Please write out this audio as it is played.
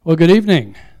Well, good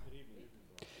evening.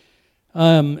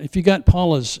 If you got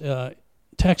Paula's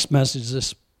text message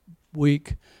this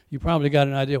week, you probably got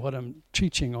an idea what I'm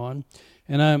teaching on.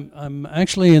 And I'm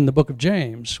actually in the book of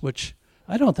James, which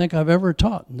I don't think I've ever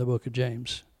taught in the book of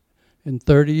James in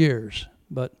 30 years.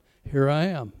 But here I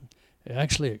am,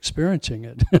 actually experiencing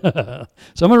it.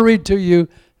 So I'm going to read to you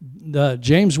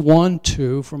James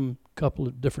 1:2 from a couple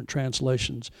of different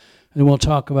translations, and we'll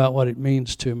talk about what it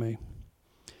means to me.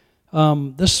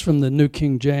 This is from the New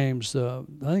King James. I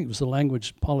think it was the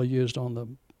language Paula used on the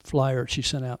flyer she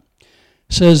sent out. It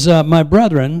says, "My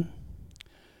brethren,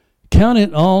 count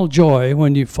it all joy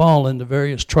when you fall into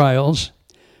various trials,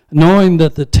 knowing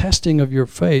that the testing of your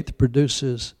faith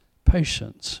produces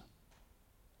patience."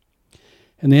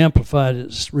 And the Amplified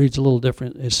reads a little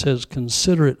different. It says,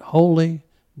 "Consider it holy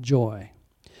joy,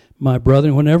 my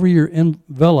brethren, whenever you're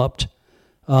enveloped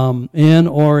in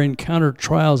or encounter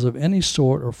trials of any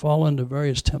sort or fall into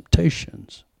various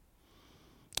temptations."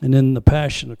 And in the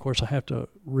Passion, of course, I have to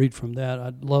read from that.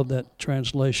 I love that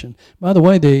translation. By the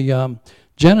way, the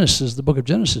book of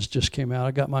Genesis just came out.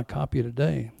 I got my copy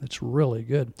today. It's really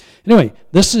good. Anyway,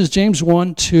 this is James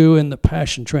 1:2 in the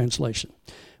Passion Translation.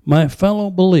 "My fellow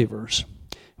believers,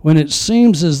 when it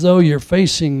seems as though you're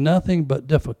facing nothing but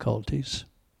difficulties,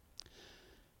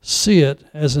 see it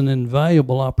as an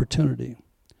invaluable opportunity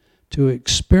to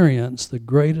experience the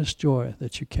greatest joy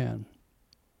that you can."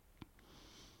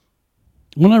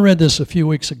 When I read this a few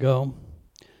weeks ago,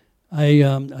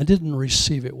 I didn't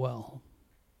receive it well.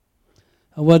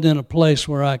 I wasn't in a place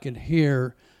where I could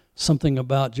hear something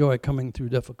about joy coming through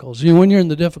difficulties. You know, when you're in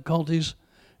the difficulties,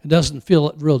 it doesn't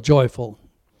feel real joyful.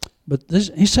 But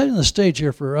he's setting the stage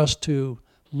here for us to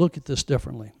look at this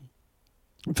differently.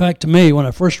 In fact, to me, when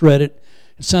I first read it,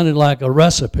 it sounded like a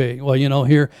recipe. Well, you know,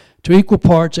 here, to equal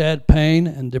parts add pain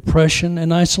and depression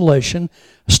and isolation.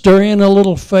 Stir in a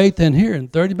little faith, and here, in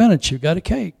 30 minutes, you've got a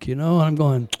cake, you know. And I'm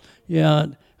going, yeah,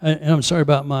 and I'm sorry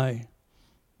about my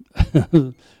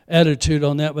attitude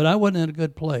on that, but I wasn't in a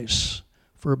good place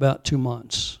for about 2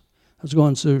 months. I was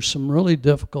going through some really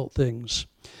difficult things.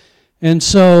 And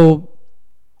so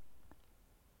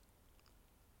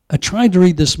I tried to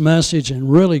read this message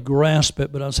and really grasp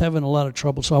it, but I was having a lot of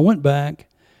trouble. So I went back,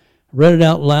 read it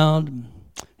out loud,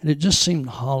 and it just seemed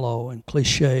hollow and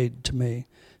cliched to me.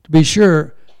 To be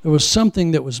sure, there was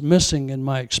something that was missing in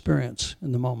my experience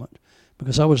in the moment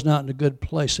because I was not in a good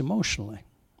place emotionally.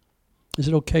 Is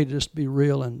it okay to just be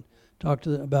real and talk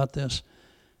about this?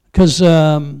 Because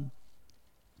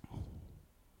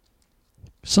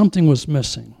something was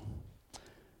missing.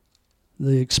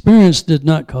 The experience did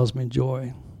not cause me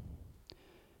joy.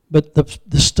 But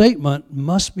the statement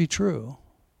must be true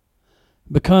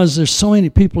because there's so many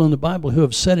people in the Bible who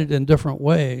have said it in different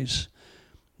ways.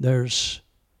 There's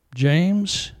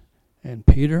James and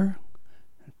Peter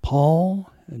and Paul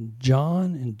and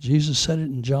John, and Jesus said it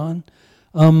in John.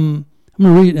 I'm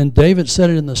going to read, and David said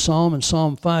it in the Psalm. In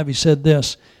Psalm 5, he said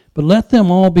this, "But let them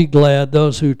all be glad,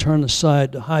 those who turn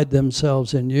aside to hide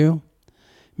themselves in you.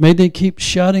 May they keep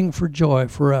shouting for joy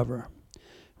forever."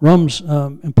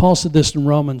 And Paul said this in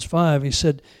Romans 5. He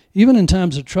said, "Even in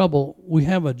times of trouble, we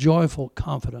have a joyful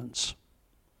confidence,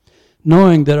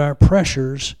 knowing that our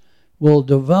pressures will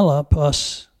develop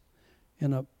us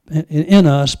in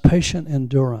us patient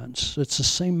endurance." It's the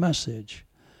same message.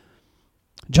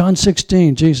 John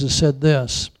 16, Jesus said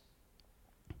this,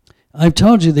 "I've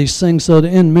told you these things so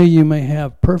that in me you may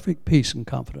have perfect peace and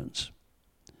confidence.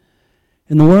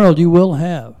 In the world you will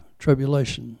have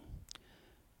tribulation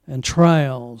and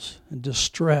trials and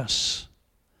distress,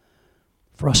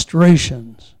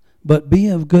 frustrations, but be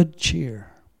of good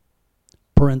cheer."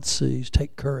 Parentheses,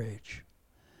 take courage.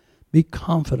 Be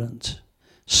confident,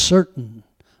 certain,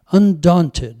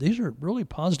 undaunted. These are really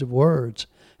positive words.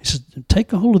 He says,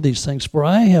 take a hold of these things, for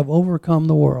I have overcome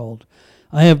the world.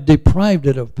 I have deprived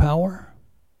it of power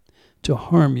to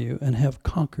harm you and have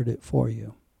conquered it for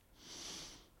you.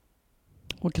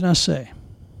 What can I say?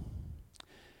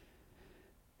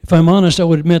 If I'm honest, I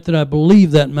would admit that I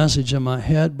believed that message in my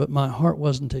head, but my heart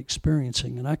wasn't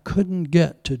experiencing, and I couldn't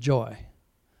get to joy.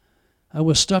 I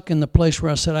was stuck in the place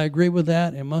where I said, I agree with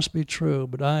that, it must be true,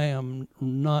 but I am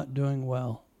not doing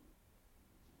well.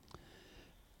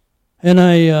 And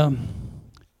I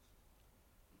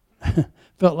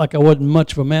felt like I wasn't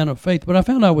much of a man of faith, but I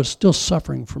found I was still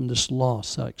suffering from this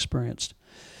loss I experienced.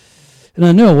 And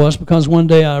I knew it was because one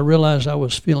day I realized I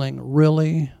was feeling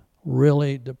really,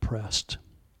 really depressed.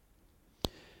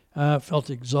 I felt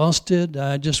exhausted.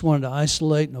 I just wanted to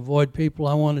isolate and avoid people.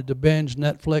 I wanted to binge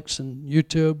Netflix and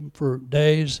YouTube for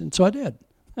days, and so I did.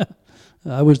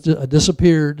 I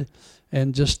disappeared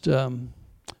and just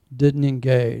didn't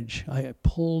engage. I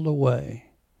pulled away.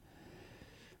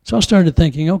 So I started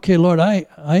thinking, okay, Lord,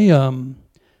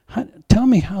 tell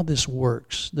me how this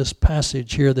works, this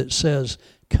passage here that says,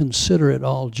 consider it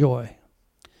all joy.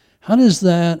 How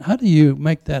do you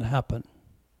make that happen?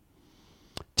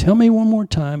 Tell me one more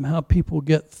time how people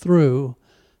get through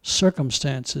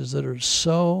circumstances that are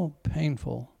so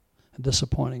painful and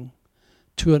disappointing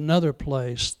to another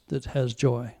place that has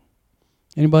joy.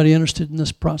 Anybody interested in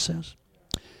this process?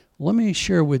 Let me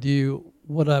share with you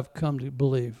what I've come to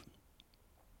believe.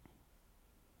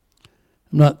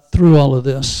 I'm not through all of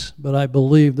this, but I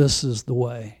believe this is the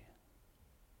way.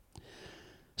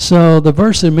 So the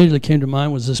verse that immediately came to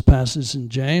mind was this passage in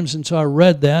James, and so I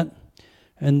read that,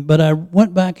 but I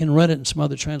went back and read it in some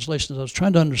other translations. I was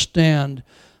trying to understand.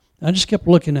 I just kept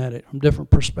looking at it from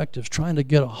different perspectives, trying to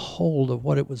get a hold of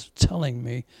what it was telling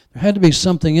me. There had to be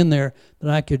something in there that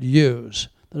I could use,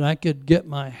 that I could get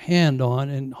my hand on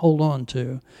and hold on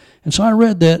to. And so I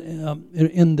read that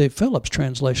in the Phillips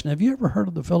translation. Have you ever heard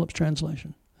of the Phillips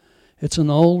translation? It's an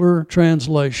older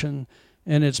translation,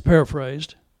 and it's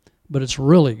paraphrased, but it's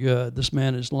really good. This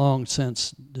man is long since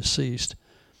deceased.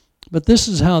 But this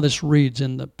is how this reads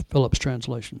in the Phillips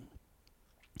translation.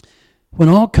 When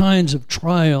all kinds of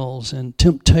trials and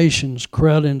temptations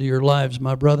crowd into your lives,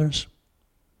 my brothers,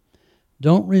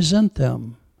 don't resent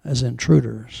them as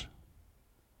intruders,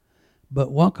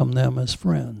 but welcome them as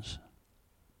friends.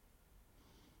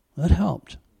 That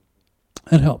helped.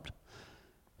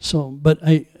 So, but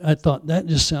I thought, that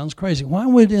just sounds crazy. Why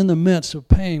would, in the midst of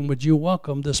pain, would you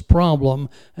welcome this problem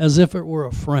as if it were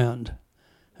a friend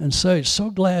and say, so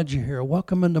glad you're here.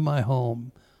 Welcome into my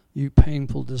home, you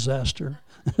painful disaster.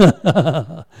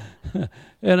 And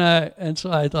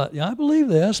so I thought, yeah, I believe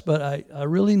this, but I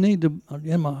really need to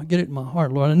get it in my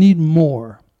heart, Lord. I need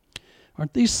more.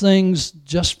 Aren't these things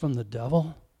just from the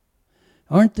devil?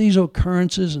 Aren't these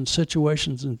occurrences and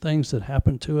situations and things that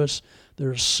happen to us that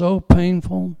are so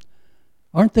painful?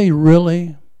 Aren't they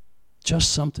really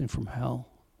just something from hell?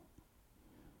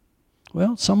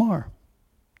 Well, some are,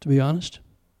 to be honest.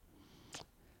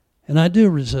 And I do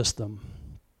resist them.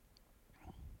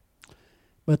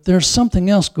 But there's something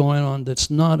else going on that's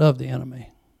not of the enemy.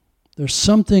 There's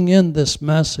something in this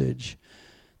message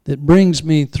that brings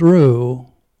me through,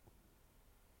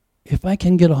 if I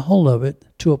can get a hold of it,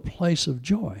 to a place of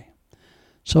joy.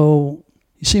 So,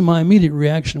 you see, my immediate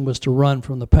reaction was to run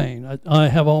from the pain. I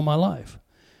have all my life.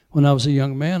 When I was a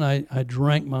young man, I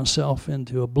drank myself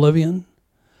into oblivion.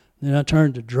 Then I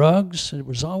turned to drugs. It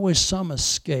was always some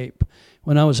escape.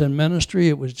 When I was in ministry,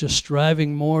 it was just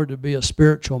striving more to be a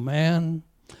spiritual man.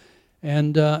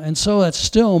 And so that's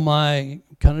still my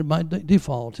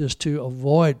default, is to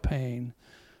avoid pain.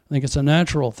 I think it's a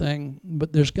natural thing,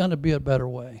 but there's got to be a better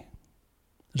way.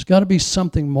 There's got to be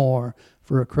something more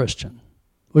for a Christian.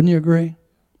 Wouldn't you agree?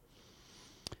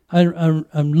 I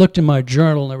looked in my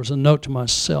journal, and there was a note to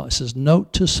myself. It says,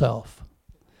 note to self.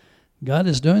 God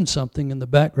is doing something in the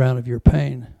background of your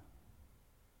pain.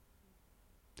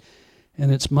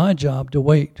 And it's my job to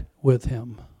wait with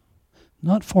him,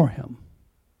 not for him.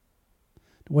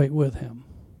 To wait with him.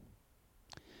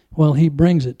 Well, he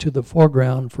brings it to the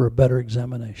foreground for a better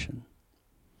examination.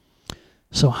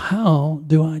 So how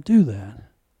do I do that?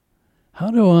 How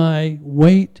do I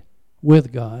wait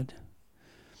with God,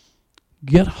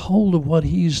 get hold of what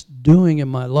he's doing in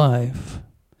my life,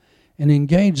 and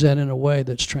engage that in a way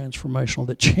that's transformational,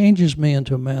 that changes me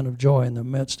into a man of joy in the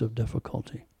midst of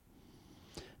difficulty?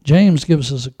 James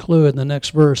gives us a clue in the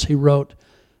next verse. He wrote,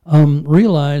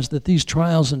 realize that these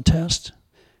trials and tests,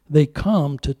 they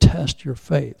come to test your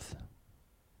faith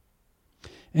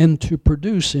and to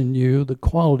produce in you the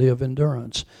quality of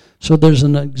endurance. So there's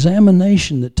an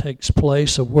examination that takes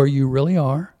place of where you really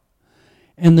are,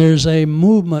 and there's a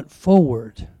movement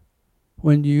forward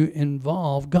when you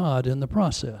involve God in the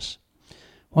process.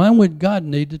 Why would God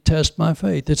need to test my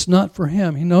faith? It's not for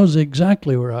him. He knows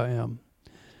exactly where I am.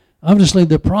 Obviously,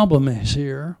 the problem is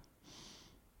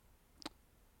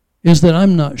that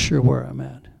I'm not sure where I'm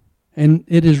at. And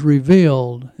it is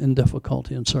revealed in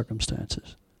difficulty and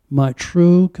circumstances. My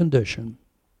true condition.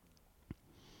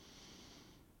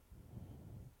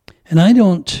 And I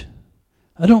don't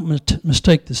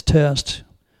mistake this test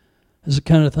as the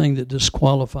kind of thing that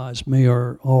disqualifies me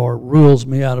or rules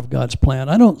me out of God's plan.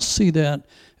 I don't see that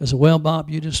as, well, Bob,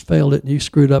 you just failed it and you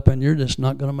screwed up and you're just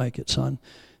not going to make it, son.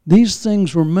 These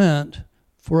things were meant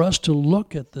for us to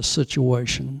look at the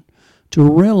situation, to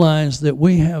realize that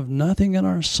we have nothing in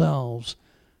ourselves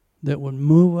that would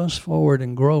move us forward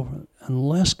and grow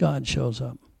unless God shows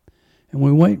up. And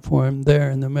we wait for him there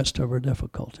in the midst of our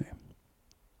difficulty.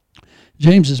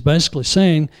 James is basically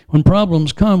saying when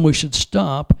problems come, we should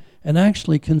stop and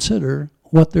actually consider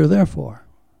what they're there for.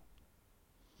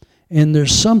 And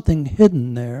there's something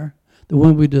hidden there that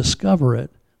when we discover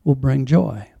it will bring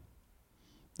joy.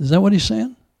 Is that what he's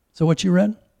saying? Is that what you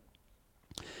read?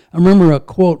 I remember a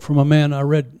quote from a man I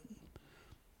read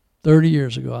 30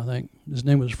 years ago, I think. His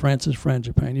name was Francis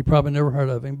Frangipane. You probably never heard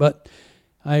of him, but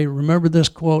I remember this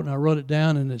quote and I wrote it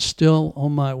down, and it's still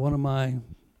on one of my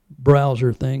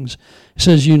browser things. It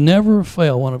says, "You never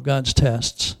fail one of God's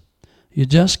tests. You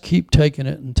just keep taking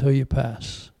it until you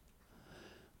pass."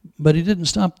 But he didn't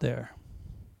stop there.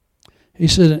 He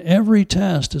said every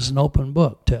test is an open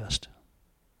book test.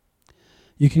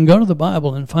 You can go to the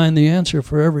Bible and find the answer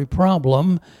for every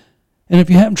problem, and if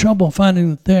you have trouble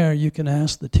finding it there, you can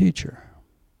ask the teacher.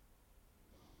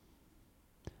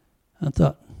 I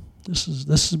thought,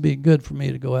 this would be good for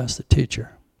me to go ask the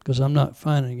teacher, because I'm not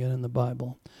finding it in the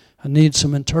Bible. I need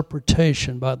some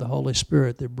interpretation by the Holy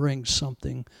Spirit that brings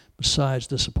something besides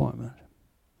disappointment.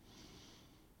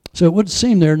 So it would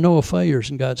seem there are no failures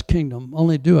in God's kingdom,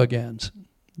 only do-agains.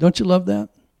 Don't you love that?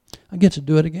 I get to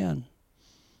do it again.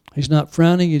 He's not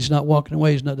frowning. He's not walking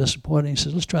away. He's not disappointed. He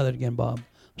says, "Let's try that again, Bob.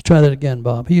 Let's try that again,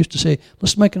 Bob." He used to say,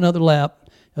 "Let's make another lap.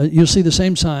 You'll see the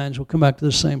same signs. We'll come back to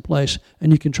the same place,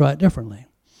 and you can try it differently."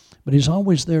 But he's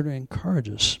always there to encourage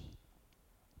us.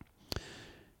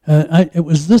 It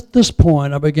was this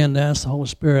point I began to ask the Holy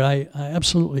Spirit, I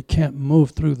absolutely can't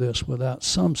move through this without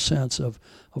some sense of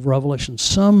revelation,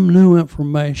 some new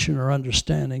information or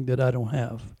understanding that I don't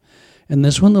have. And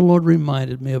that's when the Lord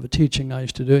reminded me of a teaching I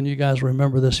used to do, and you guys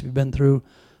remember this if you've been through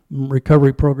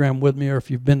recovery program with me or if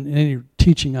you've been in any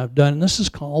teaching I've done. And this is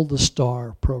called the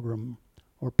STAR program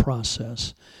or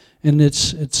process. And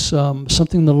it's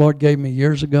something the Lord gave me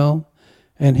years ago.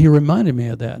 And he reminded me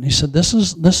of that. And he said, this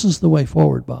is the way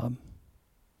forward, Bob.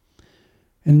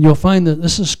 And you'll find that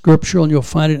this is scriptural, and you'll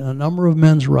find it in a number of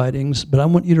men's writings. But I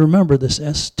want you to remember this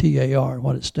STAR,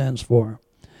 what it stands for.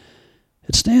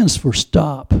 It stands for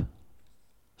stop.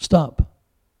 Stop.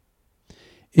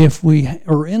 If we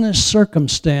are in a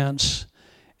circumstance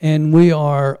and we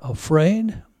are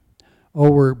afraid,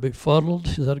 or we're befuddled,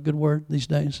 is that a good word these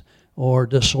days? Or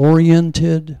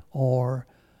disoriented, or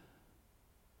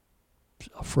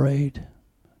afraid,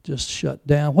 just shut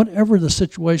down, whatever the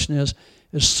situation is,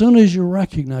 as soon as you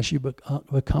recognize, you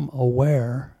become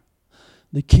aware,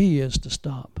 the key is to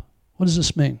stop. What does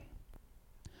this mean?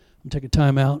 I'm going to take a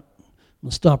time out. I'm going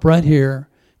to stop right here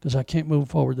because I can't move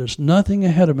forward. There's nothing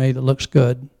ahead of me that looks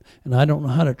good, and I don't know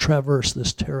how to traverse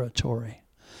this territory.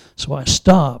 So I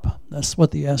stop. That's what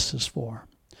the S is for.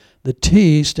 The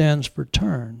T stands for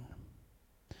turn.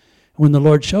 When the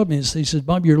Lord showed me this, he said,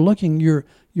 "Bob, you're looking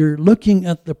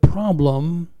at the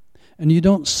problem and you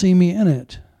don't see me in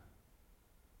it.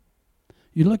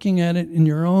 You're looking at it in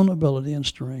your own ability and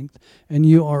strength, and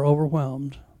you are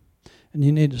overwhelmed. And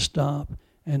you need to stop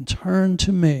and turn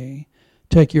to me.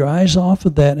 Take your eyes off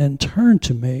of that and turn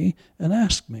to me and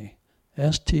ask me."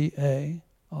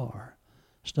 STAR.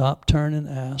 Stop, turn, and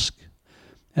ask.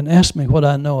 And ask me what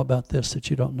I know about this that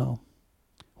you don't know.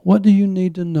 What do you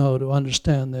need to know to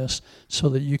understand this so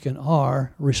that you can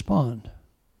respond?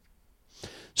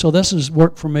 So this has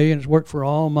worked for me, and it's worked for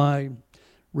all my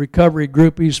recovery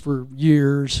groupies for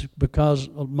years, because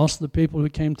most of the people who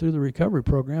came through the recovery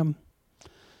program,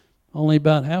 only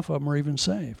about half of them were even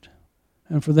saved.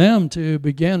 And for them to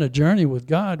begin a journey with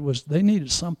God they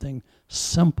needed something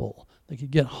simple they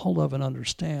could get hold of and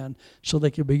understand, so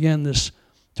they could begin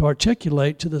to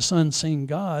articulate to this unseen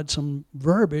God some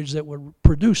verbiage that would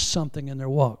produce something in their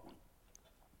walk.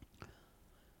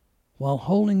 While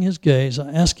holding his gaze,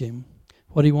 I ask him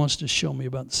what he wants to show me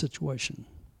about the situation.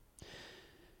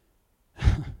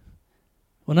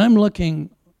 When I'm looking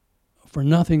for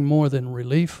nothing more than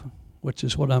relief, which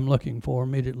is what I'm looking for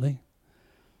immediately,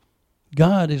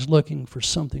 God is looking for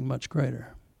something much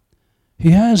greater.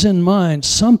 He has in mind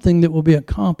something that will be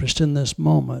accomplished in this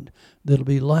moment that will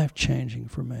be life-changing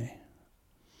for me.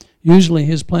 Usually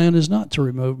his plan is not to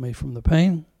remove me from the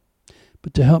pain,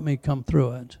 but to help me come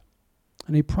through it.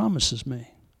 And he promises me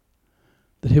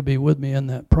that he'll be with me in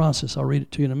that process. I'll read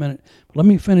it to you in a minute. But let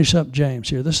me finish up James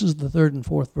here. This is the 3rd and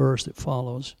 4th verse that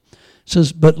follows. It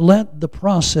says, "But let the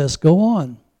process go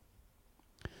on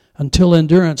until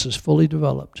endurance is fully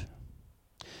developed,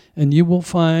 and you will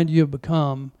find you have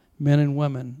become men and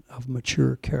women of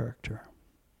mature character."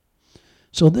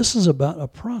 So this is about a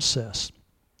process.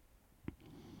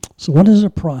 So what is a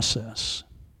process?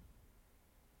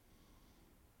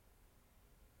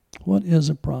 What is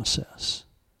a process?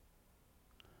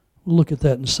 We'll look at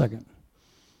that in a second.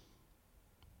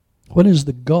 What is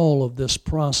the goal of this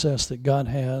process that God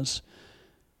has?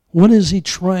 What is he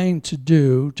trying to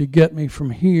do to get me from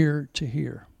here to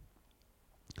here?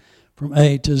 From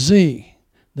A to Z.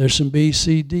 There's some B,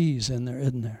 C, D's in there,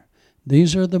 isn't there?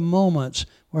 These are the moments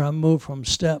where I move from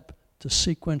step to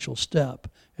sequential step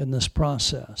in this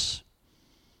process.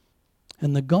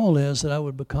 And the goal is that I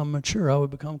would become mature. I would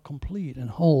become complete and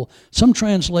whole. Some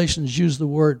translations use the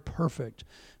word perfect,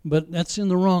 but that's in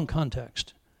the wrong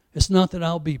context. It's not that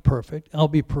I'll be perfect. I'll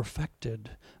be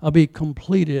perfected. I'll be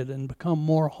completed and become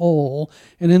more whole.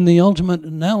 And in the ultimate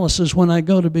analysis, when I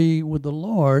go to be with the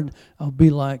Lord, I'll be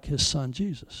like his son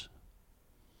Jesus.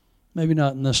 Maybe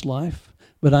not in this life,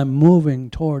 but I'm moving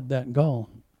toward that goal.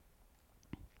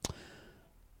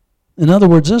 In other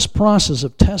words, this process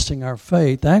of testing our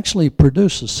faith actually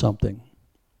produces something.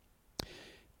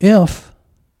 If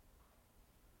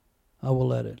I will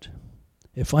let it.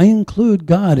 If I include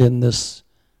God in this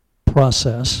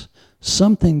process,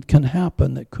 something can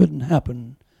happen that couldn't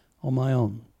happen on my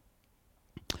own.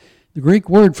 The Greek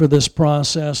word for this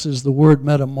process is the word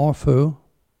metamorpho,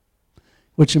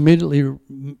 which immediately,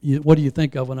 what do you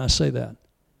think of when I say that?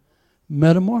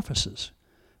 Metamorphosis.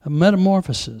 A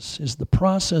metamorphosis is the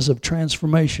process of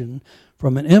transformation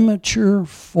from an immature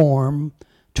form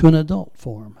to an adult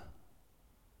form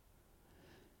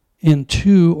in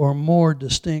 2 or more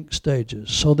distinct stages.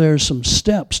 So there's some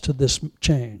steps to this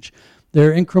change.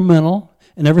 They're incremental,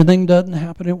 and everything doesn't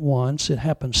happen at once. It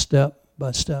happens step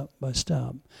by step by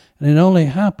step. And it only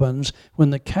happens when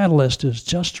the catalyst is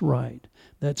just right.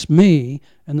 That's me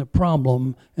and the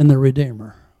problem and the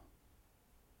Redeemer.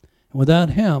 And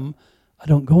without him, I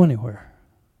don't go anywhere.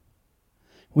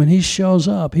 When he shows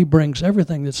up, he brings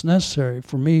everything that's necessary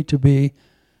for me to be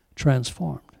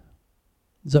transformed.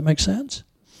 Does that make sense?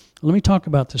 Let me talk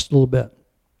about this a little bit.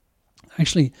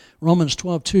 Actually, Romans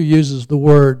 12:2 uses the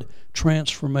word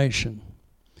transformation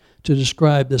to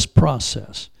describe this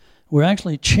process. We're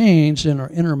actually changed in our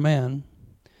inner man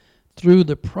through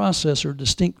the process or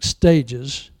distinct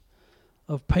stages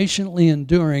of patiently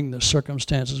enduring the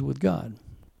circumstances with God.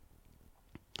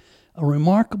 A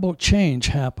remarkable change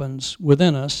happens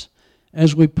within us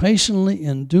as we patiently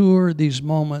endure these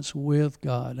moments with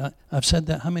God. I've said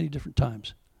that how many different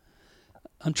times?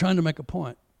 I'm trying to make a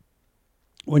point.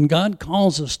 When God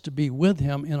calls us to be with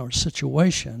him in our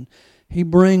situation, he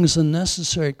brings the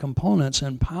necessary components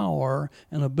and power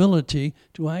and ability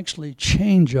to actually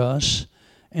change us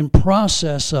and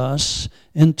process us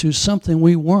into something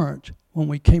we weren't when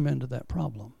we came into that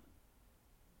problem.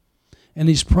 And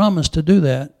he's promised to do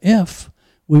that if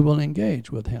we will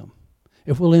engage with him.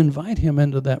 If we'll invite him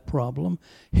into that problem,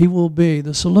 he will be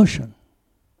the solution.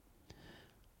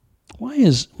 Why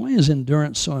is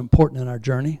endurance so important in our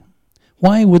journey?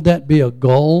 Why would that be a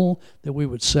goal that we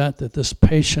would set, that this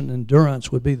patient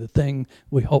endurance would be the thing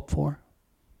we hope for?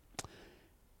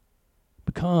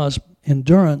 Because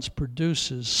endurance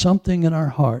produces something in our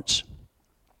hearts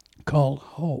called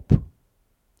hope.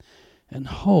 And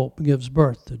hope gives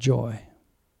birth to joy.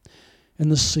 In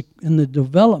the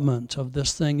development of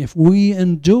this thing, if we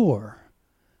endure,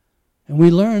 and we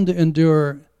learn to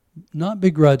endure not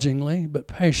begrudgingly, but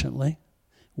patiently,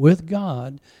 with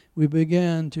God, we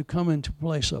begin to come into a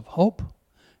place of hope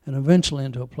and eventually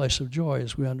into a place of joy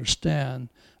as we understand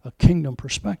a kingdom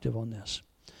perspective on this.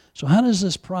 So how does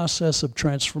this process of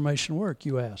transformation work,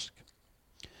 you ask?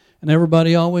 And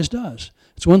everybody always does.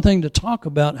 It's one thing to talk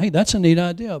about, hey, that's a neat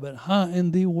idea, but how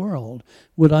in the world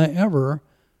would I ever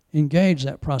engage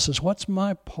that process? What's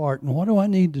my part, and what do I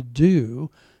need to do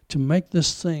to make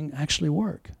this thing actually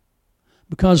work?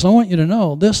 Because I want you to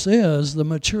know, this is the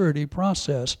maturity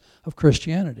process of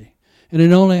Christianity. And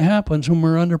it only happens when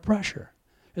we're under pressure.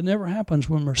 It never happens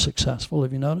when we're successful,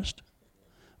 have you noticed?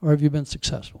 Or have you been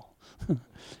successful?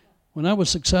 When I was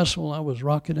successful, I was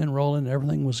rocking and rolling,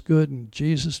 everything was good, and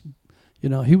Jesus,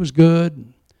 he was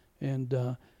good.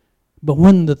 But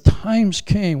when the times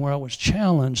came where I was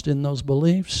challenged in those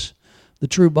beliefs, the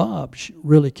true Bob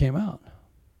really came out.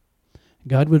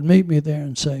 God would meet me there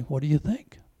and say, what do you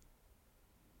think?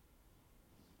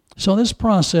 So this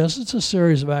process, it's a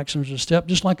series of actions or steps,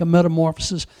 just like a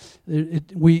metamorphosis.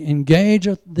 We engage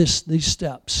these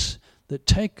steps that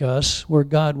take us where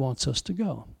God wants us to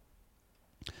go.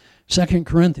 2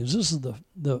 Corinthians, this is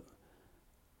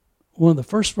one of the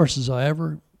first verses I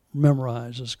ever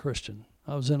memorized as a Christian.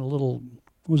 I was in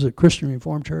a Christian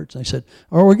Reformed church, and they said,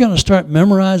 we're going to start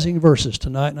memorizing verses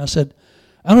tonight. And I said,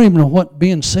 I don't even know what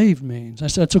being saved means. I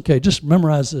said, it's okay, just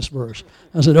memorize this verse.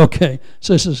 I said, okay.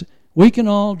 So it says, we can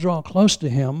all draw close to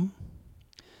him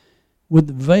with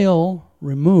the veil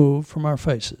removed from our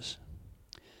faces.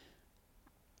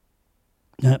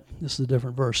 Now, this is a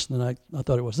different verse than I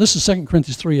thought it was. This is 2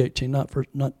 Corinthians 3:18,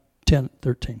 not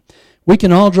 10:13. We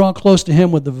can all draw close to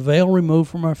him with the veil removed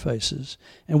from our faces,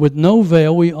 and with no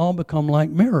veil we all become like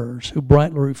mirrors who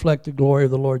brightly reflect the glory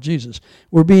of the Lord Jesus.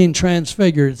 We're being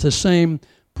transfigured. It's the same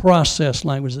process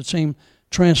language, the same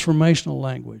transformational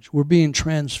language. We're being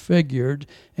transfigured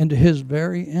into his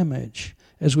very image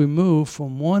as we move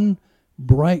from one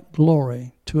bright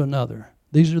glory to another.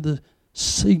 These are the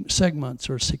segments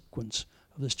or sequence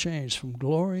of this change from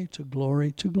glory to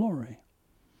glory to glory.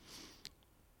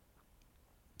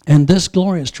 And this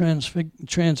glorious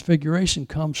transfiguration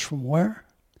comes from where?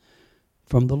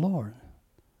 From the Lord.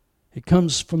 It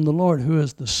comes from the Lord who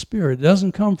is the Spirit. It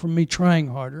doesn't come from me trying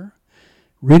harder,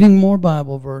 reading more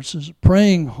Bible verses,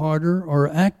 praying harder, or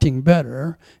acting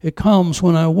better. It comes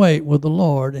when I wait with the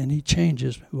Lord and he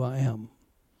changes who I am.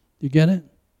 You get it?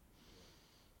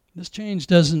 This change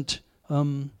doesn't...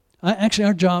 Actually,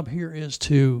 our job here is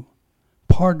to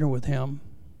partner with him.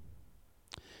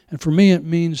 And for me, it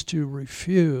means to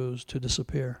refuse to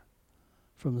disappear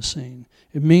from the scene.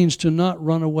 It means to not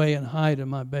run away and hide in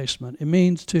my basement. It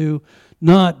means to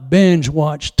not binge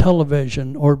watch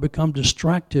television or become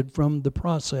distracted from the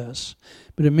process.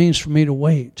 But it means for me to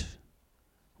wait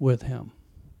with him.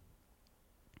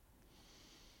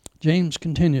 James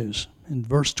continues in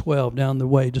verse 12, down the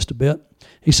way just a bit.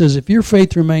 He says, if your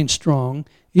faith remains strong,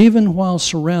 even while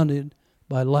surrounded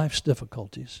by life's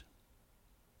difficulties,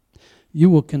 you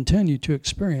will continue to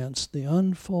experience the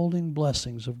unfolding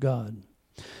blessings of God.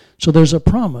 So there's a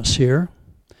promise here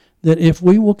that if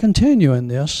we will continue in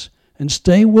this and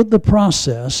stay with the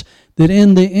process, that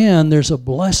in the end there's a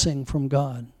blessing from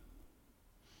God.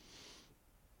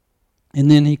 And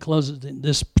then he closes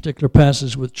this particular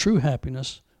passage with true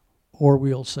happiness, or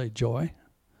we'll say joy,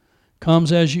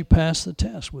 comes as you pass the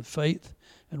test with faith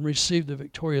and receive the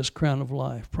victorious crown of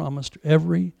life promised to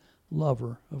every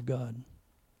lover of God.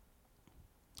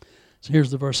 So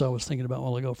here's the verse I was thinking about a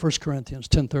while ago, 1 Corinthians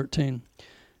 10:13.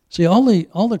 See, all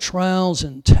the trials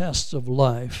and tests of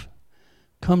life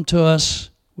come to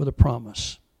us with a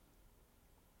promise.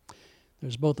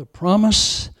 There's both a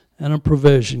promise and a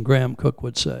provision, Graham Cook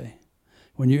would say.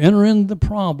 When you enter into the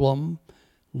problem,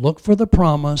 look for the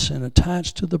promise, and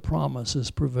attached to the promise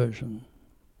is provision.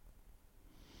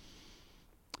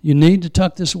 You need to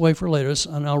tuck this away for later,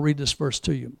 and I'll read this verse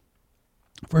to you.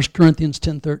 1 Corinthians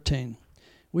 10:13.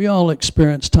 We all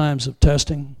experience times of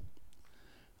testing.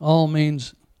 All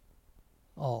means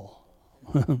all,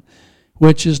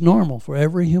 which is normal for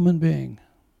every human being.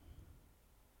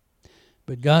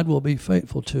 But God will be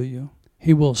faithful to you.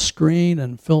 He will screen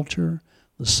and filter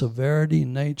the severity,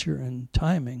 nature, and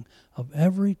timing of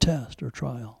every test or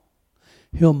trial.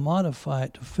 He'll modify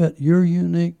it to fit your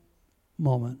unique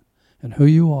moment and who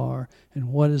you are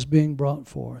and what is being brought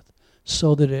forth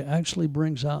so that it actually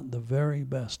brings out the very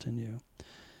best in you.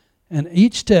 And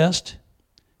each test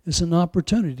is an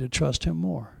opportunity to trust him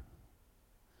more.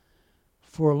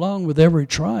 For along with every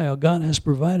trial, God has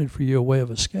provided for you a way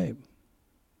of escape.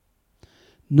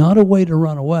 Not a way to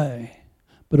run away,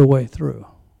 but a way through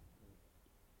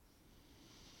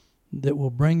that will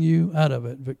bring you out of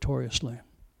it victoriously.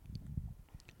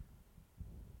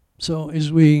 So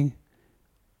as we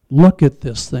look at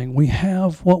this thing, we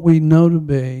have what we know to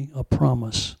be a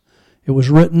promise. It was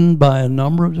written by a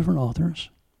number of different authors.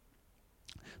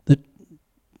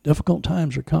 Difficult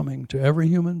times are coming to every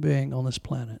human being on this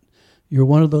planet. You're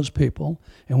one of those people.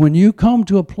 And when you come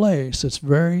to a place that's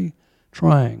very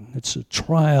trying, it's a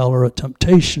trial or a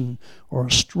temptation or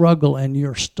a struggle, and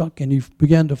you're stuck and you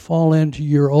begin to fall into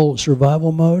your old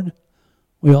survival mode,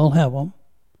 we all have them.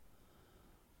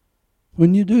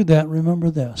 When you do that, remember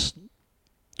this.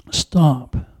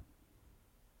 Stop.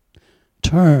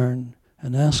 Turn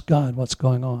and ask God what's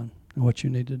going on and what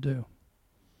you need to do.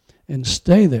 And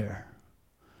stay there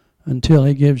until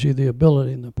he gives you the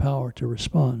ability and the power to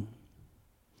respond.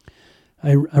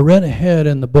 I read ahead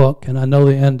in the book, and I know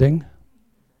the ending,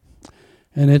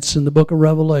 and it's in the book of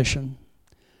Revelation.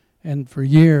 And for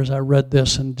years I read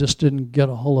this and just didn't get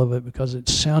a hold of it because it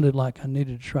sounded like I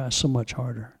needed to try so much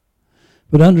harder.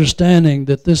 But understanding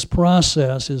that this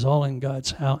process is all in God's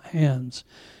hands.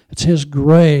 It's his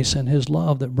grace and his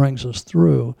love that brings us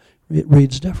through. It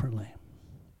reads differently.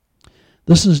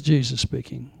 This is Jesus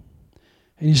speaking.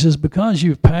 And he says, because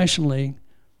you've passionately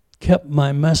kept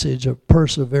my message of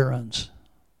perseverance,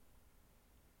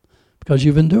 because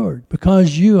you've endured,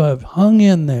 because you have hung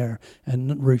in there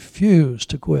and refused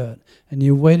to quit, and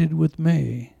you waited with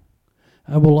me,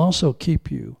 I will also keep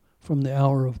you from the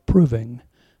hour of proving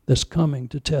that's coming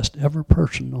to test every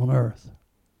person on earth.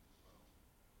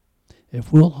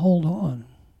 If we'll hold on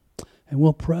and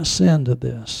we'll press into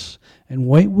this and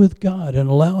wait with God and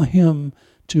allow him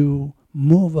to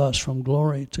move us from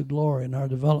glory to glory in our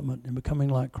development and becoming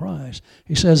like Christ.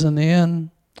 He says in the end,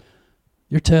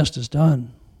 your test is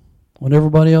done. When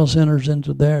everybody else enters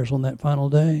into theirs on that final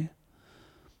day,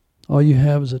 all you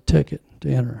have is a ticket to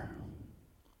enter.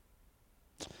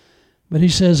 But he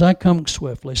says, I come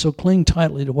swiftly, so cling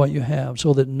tightly to what you have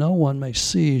so that no one may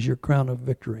seize your crown of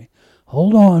victory.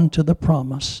 Hold on to the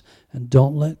promise and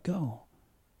don't let go.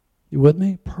 You with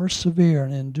me? Persevere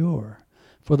and endure.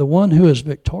 For the one who is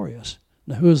victorious.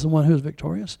 Now, who is the one who is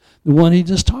victorious? The one he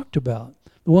just talked about.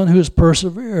 The one who has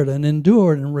persevered and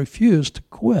endured and refused to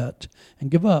quit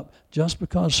and give up just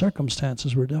because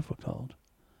circumstances were difficult.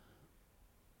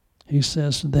 He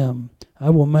says to them,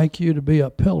 I will make you to be a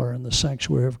pillar in the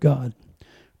sanctuary of God,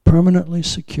 permanently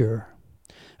secure.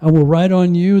 I will write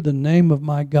on you the name of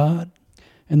my God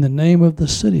and the name of the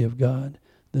city of God,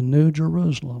 the New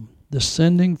Jerusalem,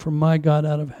 descending from my God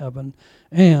out of heaven,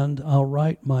 and I'll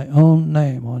write my own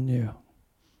name on you.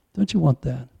 Don't you want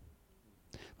that?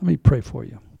 Let me pray for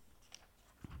you.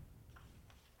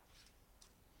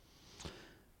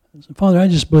 Father, I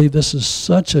just believe this is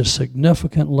such a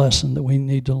significant lesson that we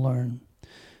need to learn.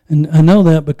 And I know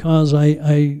that because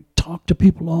I talk to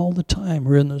people all the time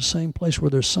who are in the same place where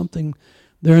there's something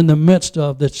they're in the midst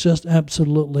of that's just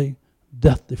absolutely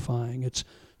death-defying.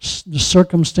 The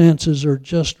circumstances are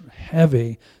just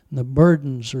heavy, and the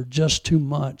burdens are just too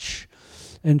much.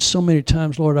 And so many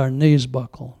times, Lord, our knees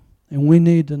buckle. And we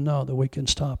need to know that we can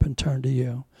stop and turn to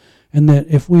you. And that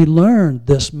if we learn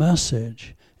this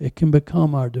message, it can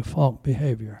become our default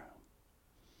behavior.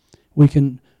 We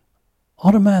can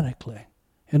automatically,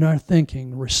 in our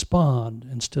thinking, respond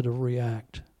instead of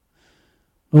react.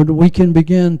 Lord, we can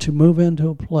begin to move into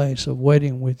a place of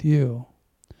waiting with you,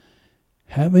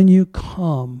 having you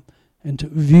come and to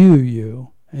view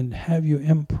you and have you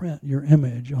imprint your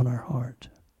image on our heart.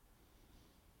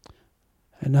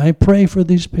 And I pray for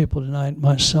these people tonight,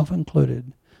 myself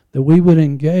included, that we would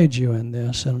engage you in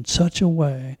this in such a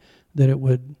way that it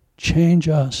would change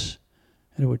us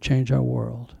and it would change our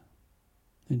world.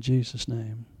 In Jesus'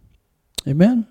 name. Amen.